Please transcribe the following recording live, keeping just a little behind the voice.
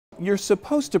You're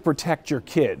supposed to protect your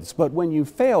kids, but when you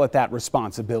fail at that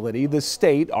responsibility, the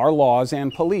state, our laws,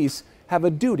 and police have a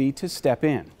duty to step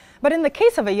in. But in the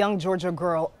case of a young Georgia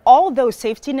girl, all those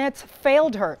safety nets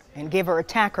failed her and gave her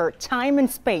attacker time and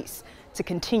space to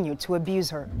continue to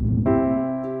abuse her.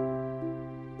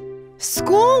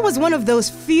 School was one of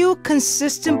those few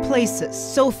consistent places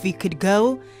Sophie could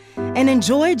go and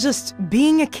enjoy just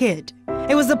being a kid.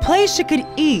 It was a place she could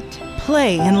eat,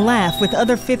 play, and laugh with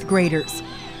other fifth graders.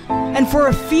 And for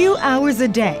a few hours a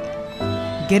day,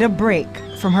 get a break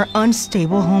from her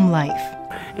unstable home life.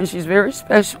 And she's very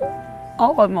special.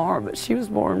 All of them are, but she was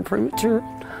born premature,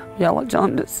 yellow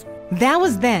jaundice. That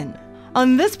was then.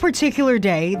 On this particular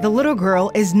day, the little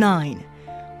girl is 9.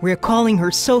 We're calling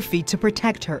her Sophie to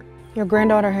protect her. Your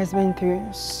granddaughter has been through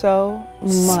so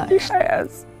much. She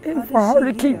has. And for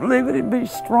her to keep living and be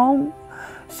strong,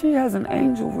 she has an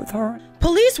angel with her.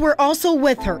 Police were also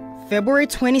with her February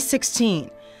 2016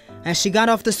 as she got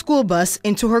off the school bus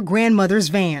into her grandmother's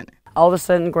van. All of a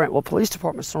sudden, the Grantville Police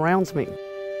Department surrounds me.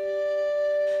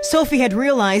 Sophie had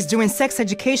realized during sex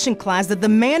education class that the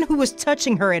man who was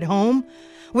touching her at home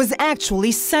was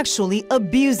actually sexually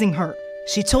abusing her.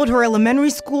 She told her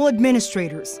elementary school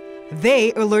administrators.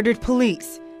 They alerted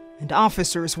police, and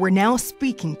officers were now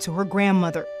speaking to her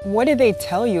grandmother. What did they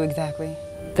tell you exactly?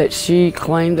 That she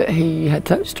claimed that he had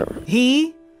touched her.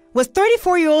 He was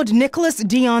 34-year-old Nicholas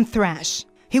Dion Thrash.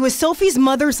 He was Sophie's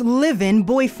mother's live-in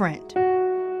boyfriend.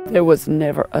 There was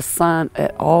never a sign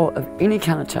at all of any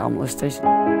kind of child molestation.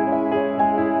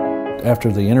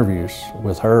 After the interviews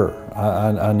with her,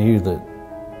 I knew that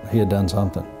he had done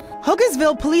something.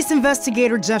 Hogansville police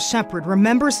investigator Jeff Shepard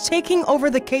remembers taking over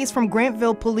the case from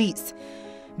Grantville police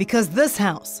because this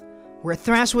house, where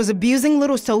Thrash was abusing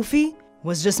little Sophie,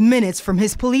 was just minutes from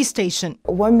his police station.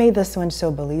 What made this one so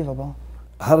believable?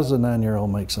 How does a 9-year-old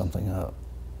make something up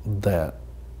that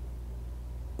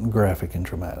graphic and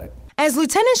traumatic? As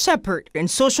Lieutenant Shepard and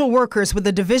social workers with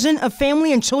the Division of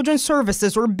Family and Children's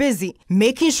Services were busy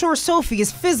making sure Sophie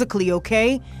is physically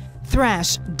okay,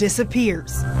 Thrash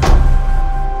disappears.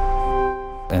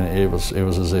 And it was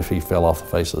as if he fell off the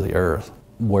face of the earth.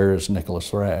 Where is Nicholas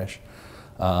Thrash?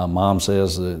 Mom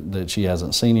says that she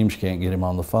hasn't seen him, she can't get him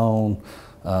on the phone.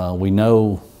 We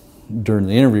know during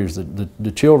the interviews that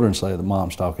the children say that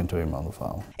Mom's talking to him on the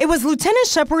phone. It was Lieutenant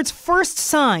Shepard's first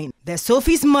sign that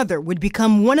Sophie's mother would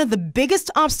become one of the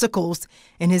biggest obstacles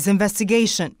in his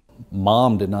investigation.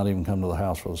 Mom did not even come to the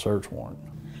house for the search warrant.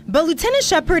 But Lieutenant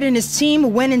Shepard and his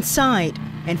team went inside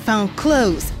and found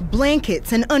clothes,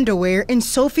 blankets, and underwear in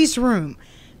Sophie's room,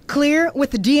 clear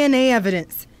with DNA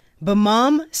evidence. But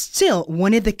Mom still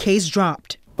wanted the case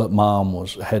dropped. But Mom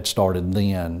had started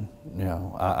then, you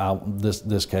know,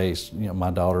 this case, you know,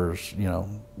 my daughter's, you know,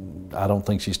 I don't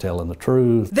think she's telling the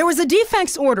truth. There was a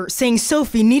defense order saying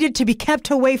Sophie needed to be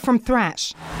kept away from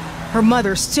Thrash. Her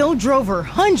mother still drove her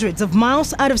hundreds of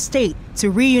miles out of state to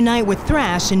reunite with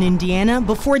Thrash in Indiana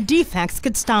before defects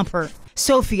could stop her.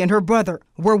 Sophie and her brother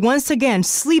were once again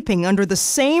sleeping under the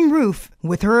same roof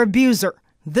with her abuser,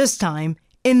 this time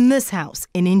in this house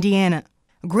in Indiana.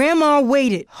 Grandma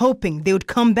waited, hoping they would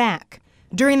come back.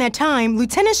 During that time,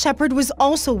 Lieutenant Shepard was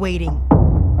also waiting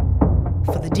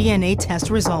for the DNA test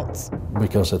results.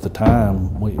 Because at the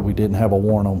time, we didn't have a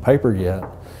warrant on paper yet,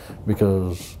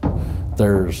 because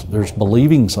there's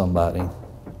believing somebody,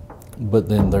 but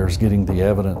then there's getting the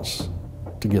evidence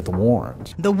to get the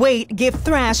warrant. The wait gave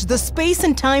Thrash the space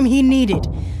and time he needed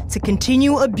to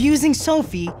continue abusing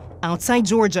Sophie outside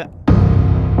Georgia.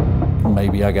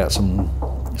 Maybe I got some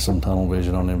tunnel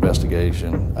vision on the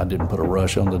investigation. I didn't put a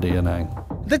rush on the DNA.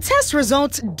 The test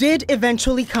results did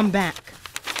eventually come back.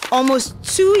 Almost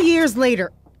 2 years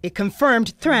later, it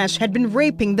confirmed Thrash had been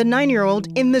raping the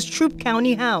 9-year-old in this Troup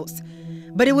County house.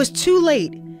 But it was too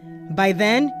late. By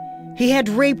then, he had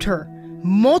raped her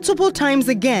multiple times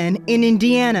again in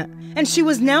Indiana, and she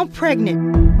was now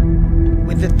pregnant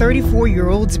with the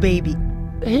 34-year-old's baby.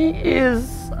 He is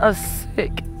a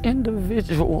sick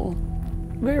individual.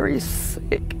 Very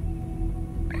sick.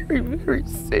 Very, very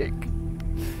sick.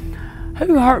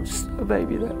 Who hurts a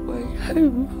baby that way?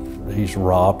 Who? He's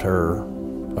robbed her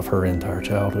of her entire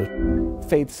childhood.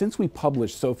 Faith, since we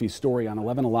published Sophie's story on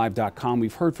 11alive.com,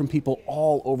 we've heard from people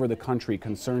all over the country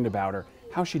concerned about her.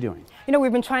 How's she doing? You know,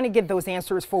 we've been trying to get those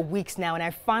answers for weeks now, and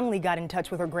I finally got in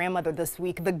touch with her grandmother this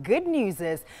week. The good news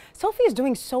is Sophie is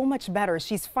doing so much better.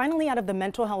 She's finally out of the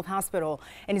mental health hospital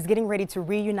and is getting ready to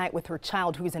reunite with her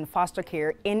child who's in foster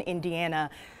care in Indiana.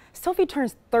 Sophie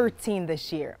turns 13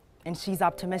 this year, and she's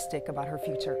optimistic about her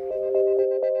future.